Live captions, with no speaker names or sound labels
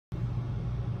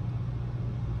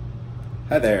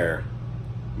Hi there,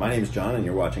 my name is John and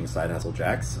you're watching Side Hustle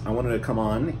Jacks. I wanted to come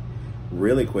on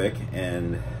really quick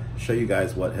and show you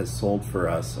guys what has sold for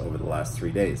us over the last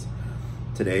 3 days.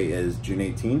 Today is June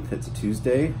 18th, it's a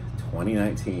Tuesday,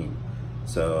 2019.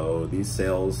 So these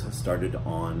sales started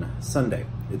on Sunday.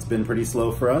 It's been pretty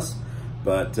slow for us,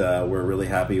 but we're really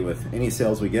happy with any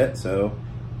sales we get, so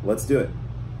let's do it.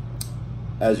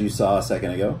 As you saw a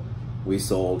second ago, we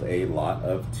sold a lot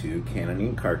of 2 Canon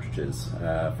ink cartridges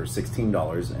for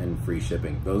 $16 and free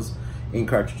shipping. Those ink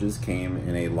cartridges came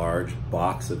in a large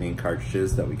box of ink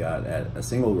cartridges that we got at a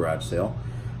single garage sale.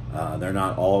 They're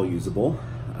not all usable,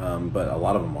 but a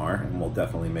lot of them are, and we'll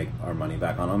definitely make our money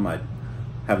back on them. I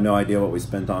have no idea what we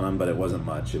spent on them, but it wasn't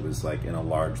much. It was like in a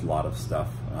large lot of stuff.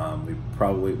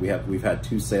 We've had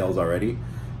 2 sales already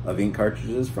of ink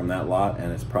cartridges from that lot,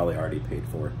 and it's probably already paid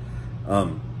for.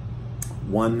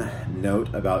 One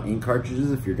note about ink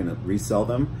cartridges: if you're going to resell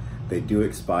them, they do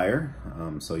expire.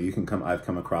 So you can I've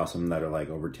come across them that are like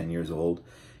over 10 years old.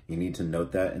 You need to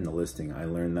note that in the listing. I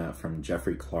learned that from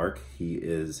Jeffrey Clark. He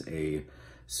is a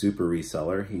super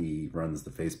reseller. He runs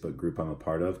the Facebook group I'm a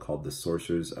part of called The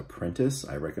Sorcerer's Apprentice.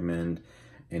 I recommend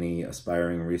any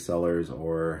aspiring resellers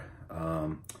or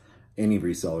any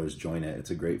resellers join it. It's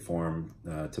a great forum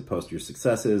to post your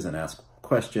successes and ask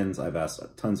questions. I've asked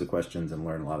tons of questions and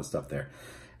learned a lot of stuff there.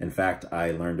 In fact,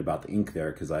 I learned about the ink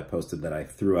there because I posted that I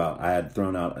had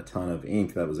thrown out a ton of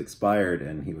ink that was expired,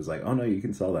 and he was like, "Oh no, you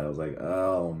can sell that." I was like,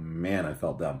 "Oh man," I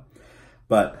felt dumb.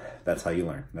 But that's how you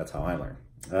learn. That's how I learn.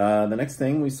 The next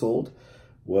thing we sold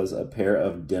was a pair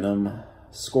of denim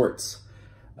skirts.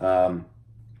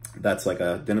 That's like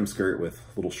a denim skirt with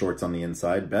little shorts on the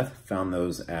inside. Beth found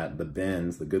those at the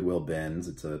bins, the Goodwill bins.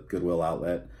 It's a Goodwill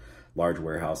outlet, large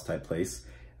warehouse type place.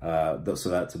 So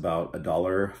that's about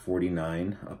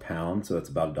 $1.49 a pound. So that's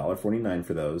about $1.49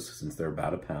 for those, since they're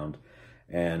about a pound.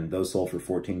 And those sold for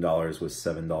 $14 with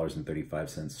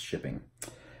 $7.35 shipping.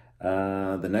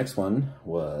 The next one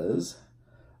was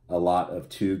a lot of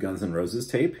 2 Guns N' Roses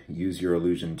tape, Use Your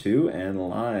Illusion 2 and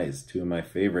Lies, 2 of my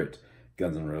favorite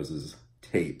Guns N' Roses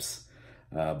tapes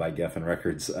by Geffen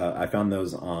Records. I found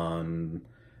those on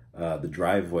the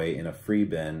driveway in a free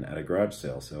bin at a garage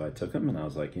sale. So I took them and I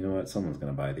was like, you know what, someone's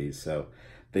gonna buy these. So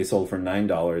they sold for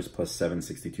 $9 plus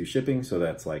 $7.62 shipping. So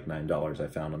that's like $9 I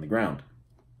found on the ground.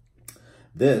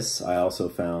 This I also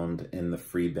found in the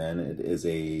free bin. It is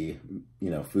a,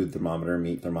 food thermometer,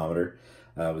 meat thermometer.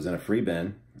 It was in a free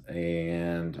bin,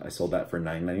 and I sold that for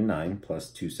 $9.99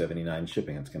 plus $2.79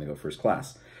 shipping. It's gonna go first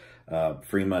class.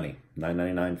 Free money,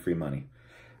 $9.99 free money.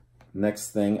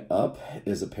 Next thing up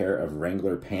is a pair of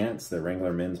Wrangler pants. They're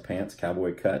Wrangler men's pants,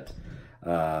 cowboy cut,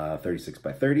 36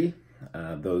 by 30.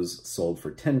 Those sold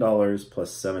for $10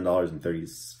 plus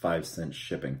 $7.35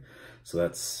 shipping. So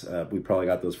that's, we probably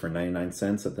got those for 99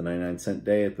 cents at the 99-cent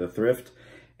day at the thrift.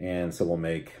 And so we'll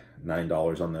make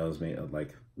 $9 on those,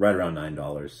 like right around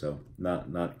 $9. So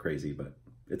not crazy, but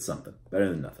it's something, better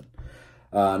than nothing.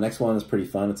 Next one is pretty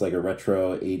fun. It's like a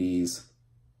retro 80s,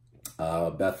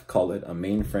 Beth called it a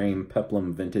mainframe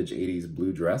peplum vintage 80s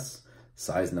blue dress,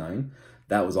 size 9.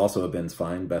 That was also a bins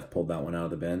find. Beth pulled that one out of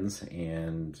the bins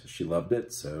and she loved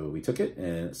it, so we took it,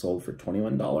 and it sold for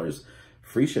 $21,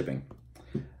 free shipping.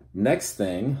 Next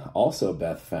thing, also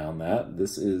Beth found that.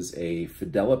 This is a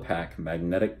Fidelipac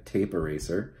magnetic tape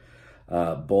eraser,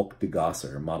 bulk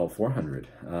degausser, model 400.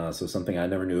 So something I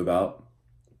never knew about.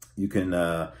 You can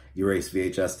erase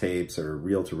VHS tapes or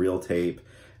reel-to-reel tape.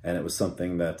 And it was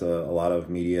something that a lot of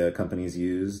media companies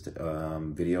used.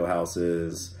 Video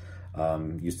houses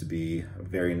used to be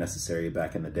very necessary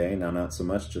back in the day. Now not so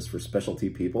much, just for specialty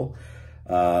people.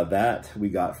 That we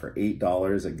got for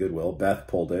 $8 at Goodwill. Beth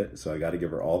pulled it, so I got to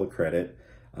give her all the credit.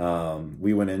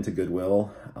 We went into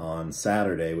Goodwill on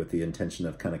Saturday with the intention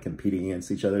of kind of competing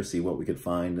against each other, see what we could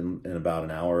find in about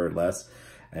an hour or less,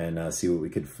 and see what we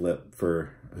could flip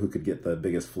for who could get the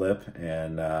biggest flip.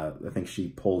 And I think she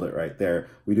pulled it right there.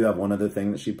 We do have one other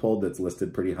thing that she pulled that's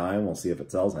listed pretty high, and we'll see if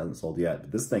it sells. It hasn't sold yet,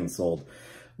 but this thing sold.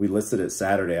 We listed it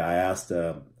Saturday. I asked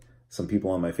some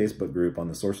people on my Facebook group on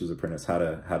the Sorcerer's Apprentice how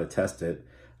to test it.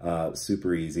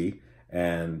 Super easy,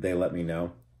 and they let me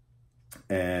know.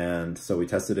 And so we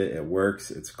tested it. It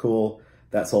works. It's cool.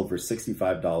 That sold for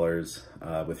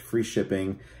 $65 with free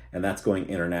shipping, and that's going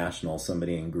international.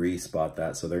 Somebody in Greece bought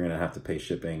that, so they're going to have to pay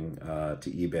shipping to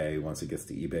eBay once it gets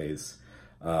to eBay's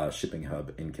shipping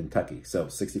hub in Kentucky. So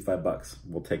 65 bucks.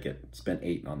 We'll take it. Spent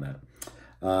 $8 on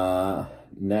that.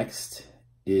 Next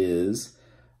is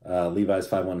Levi's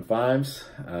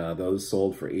 515s. Those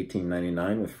sold for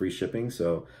 $18.99 with free shipping.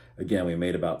 So again, we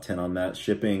made about 10 on that.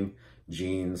 Shipping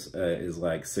jeans is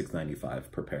like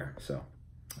 $6.95 per pair. So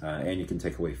and you can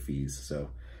take away fees. So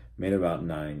made about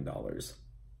 $9.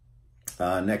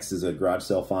 Next is a garage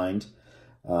sale find.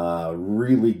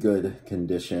 Really good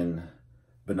condition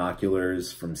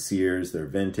binoculars from Sears. They're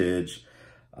vintage.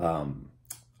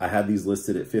 I had these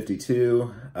listed at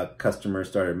 $52. A customer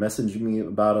started messaging me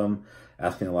about them,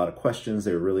 asking a lot of questions.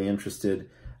 They were really interested.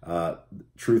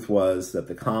 Truth was that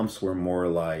the comps were more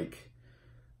like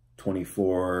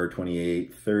 24,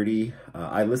 28, 30.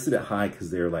 I listed it high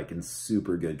because they're like in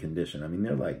super good condition. I mean,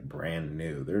 they're like brand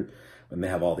new. And they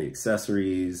have all the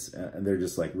accessories, and they're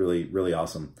just like really, really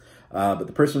awesome. But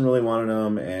the person really wanted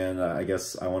them, and I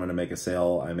guess I wanted to make a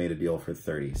sale. I made a deal for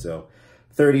 30. So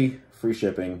 30, free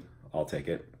shipping, I'll take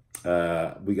it.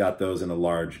 We got those in a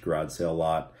large garage sale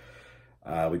lot.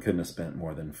 We couldn't have spent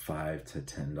more than $5 to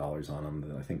 $10 on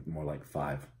them. I think more like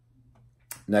 $5.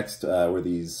 Next were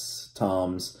these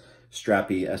Tom's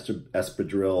strappy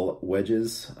espadrille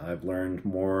wedges. I've learned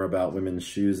more about women's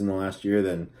shoes in the last year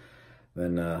than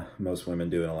most women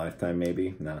do in a lifetime,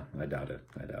 maybe. No, I doubt it.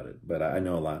 But I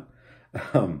know a lot.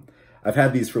 I've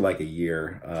had these for like a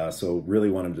year, so really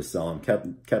wanted to sell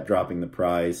them. Kept dropping the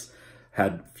price.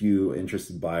 Had few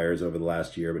interested buyers over the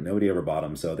last year, but nobody ever bought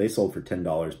them. So they sold for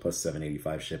 $10 plus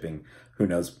 $7.85 shipping. Who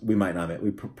knows? We might not make,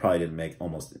 we probably didn't make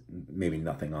maybe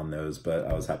nothing on those, but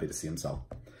I was happy to see them sell.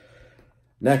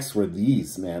 Next were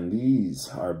these, man. These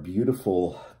are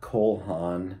beautiful Cole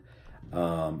Haan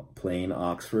plain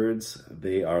Oxfords.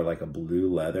 They are like a blue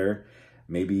leather,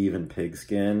 maybe even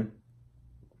pigskin,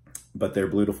 but they're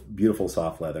beautiful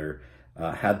soft leather.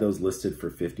 Had those listed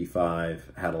for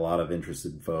 $55, had a lot of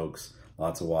interested folks,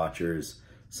 lots of watchers.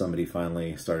 Somebody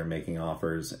finally started making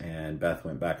offers, and Beth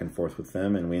went back and forth with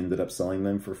them, and we ended up selling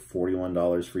them for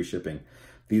 $41 free shipping.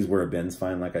 These were a bins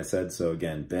find, like I said. So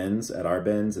again, bins, at our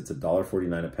bins, it's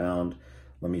 $1.49 a pound.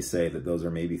 Let me say that those are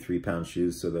maybe 3-pound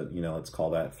shoes, so that, you know, let's call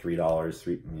that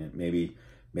 $3, maybe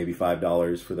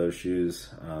 $5 for those shoes.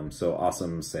 So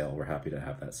awesome sale. We're happy to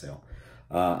have that sale.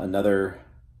 Another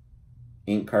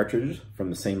ink cartridge from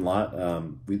the same lot.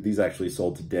 These actually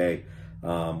sold today.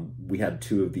 We had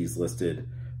 2 of these listed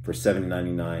for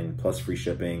 $7.99 plus free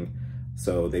shipping.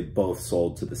 So they both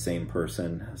sold to the same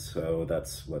person. So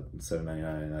that's what,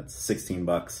 $7.99, that's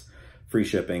 $16 free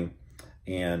shipping.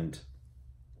 And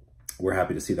we're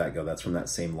happy to see that go. That's from that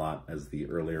same lot as the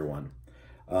earlier one.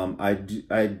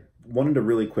 I wanted to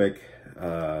really quick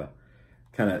kind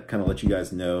of let you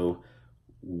guys know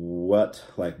what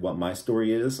my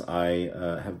story is. I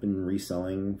have been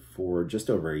reselling for just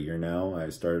over a year now. I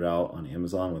started out on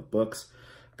Amazon with books,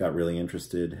 got really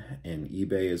interested in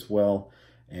eBay as well,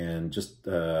 and just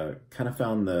kind of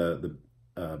found the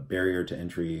barrier to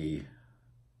entry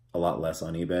a lot less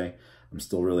on eBay. I'm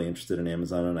still really interested in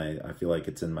Amazon, and I feel like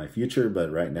it's in my future,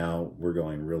 but right now we're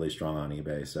going really strong on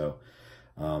eBay. So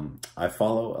I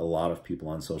follow a lot of people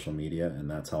on social media, and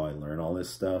that's how I learn all this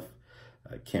stuff.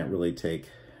 I can't really take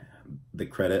the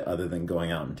credit other than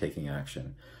going out and taking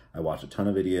action. I watch a ton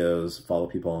of videos, follow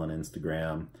people on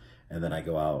Instagram, and then I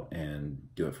go out and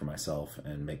do it for myself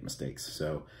and make mistakes.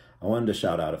 So I wanted to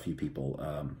shout out a few people.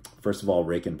 First of all,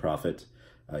 Rake and Profit.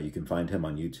 You can find him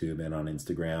on YouTube and on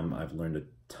Instagram. I've learned a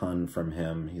ton from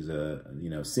him. He's a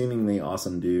seemingly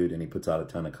awesome dude, and he puts out a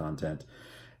ton of content.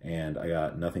 And I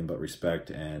got nothing but respect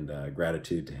and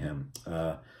gratitude to him.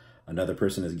 Another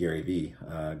person is Gary Vee.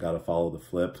 Got to follow the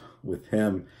flip with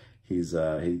him. He has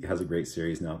a great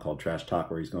series now called Trash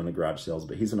Talk, where he's going to garage sales,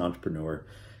 but he's an entrepreneur,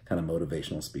 kind of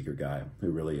motivational speaker guy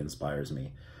who really inspires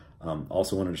me.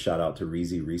 Also wanted to shout out to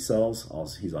Reezy Resells.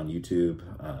 Also, he's on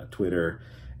YouTube, Twitter,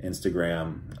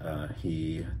 Instagram.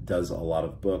 He does a lot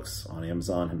of books on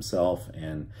Amazon himself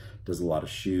and does a lot of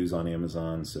shoes on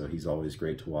Amazon, so he's always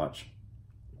great to watch.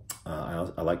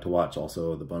 I like to watch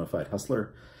also the Bonafide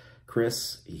Hustler,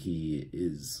 Chris. He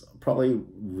is probably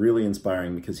really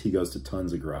inspiring because he goes to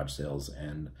tons of garage sales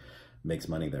and makes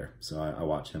money there. So I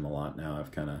watch him a lot now.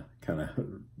 I've kind of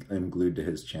am glued to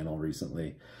his channel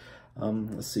recently.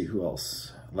 Let's see who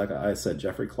else. Like I said,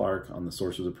 Jeffrey Clark on The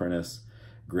Sorcerer's Apprentice.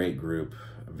 Great group,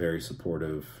 very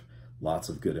supportive, lots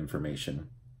of good information.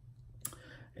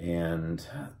 And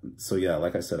so yeah,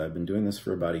 like I said, I've been doing this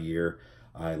for about a year.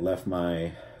 I left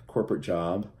my corporate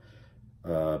job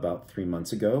about 3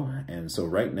 months ago, and so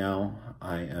right now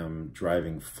I am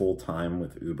driving full-time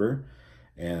with Uber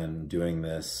and doing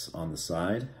this on the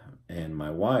side. And my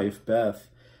wife, Beth,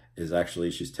 is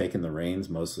actually, she's taken the reins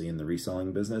mostly in the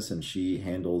reselling business, and she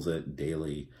handles it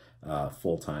daily,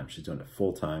 full-time. She's doing it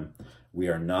full-time. We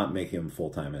are not making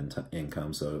full-time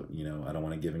income, so I don't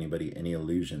want to give anybody any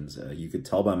illusions. You could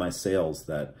tell by my sales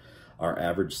that our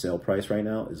average sale price right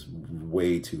now is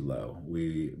way too low.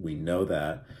 We know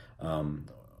that.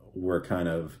 we're kind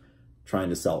of trying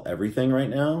to sell everything right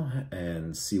now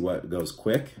and see what goes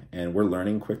quick, and we're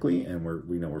learning quickly, and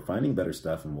we're finding better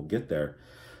stuff, and we'll get there.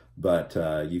 But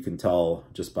you can tell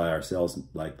just by our sales,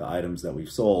 like the items that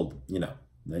we've sold,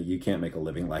 you can't make a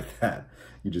living like that.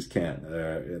 You just can't.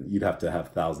 You'd have to have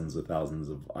thousands of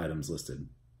items listed.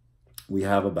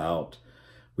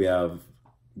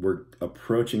 We're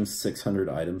approaching 600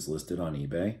 items listed on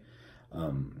eBay.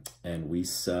 And we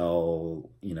sell,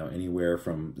 anywhere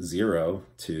from 0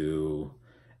 to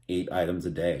 8 items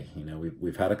a day.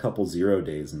 We've had a couple 0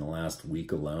 days in the last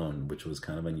week alone, which was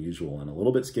kind of unusual and a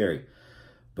little bit scary.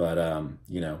 But,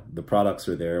 the products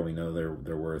are there. We know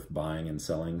they're worth buying and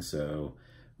selling. So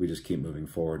we just keep moving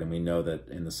forward. And we know that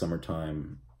in the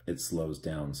summertime, it slows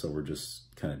down. So we're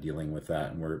just kind of dealing with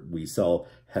that. And we sell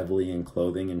heavily in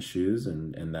clothing and shoes.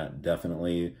 And that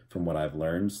definitely, from what I've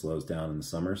learned, slows down in the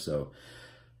summer. So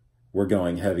we're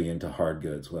going heavy into hard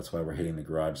goods. That's why we're hitting the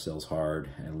garage sales hard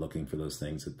and looking for those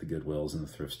things at the Goodwills and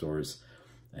the thrift stores,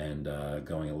 and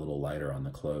going a little lighter on the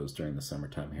clothes during the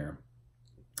summertime here.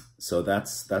 So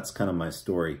that's kind of my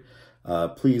story.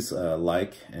 Please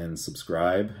like and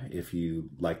subscribe if you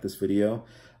like this video.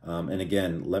 And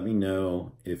again, let me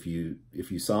know if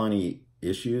you saw any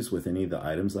issues with any of the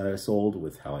items that I sold,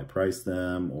 with how I priced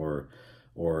them, or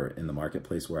in the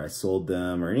marketplace where I sold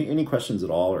them, or any questions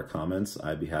at all or comments.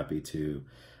 I'd be happy to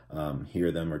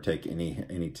hear them or take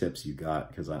any tips you got,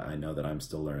 because I know that I'm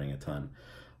still learning a ton.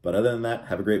 But other than that,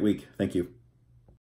 have a great week. Thank you.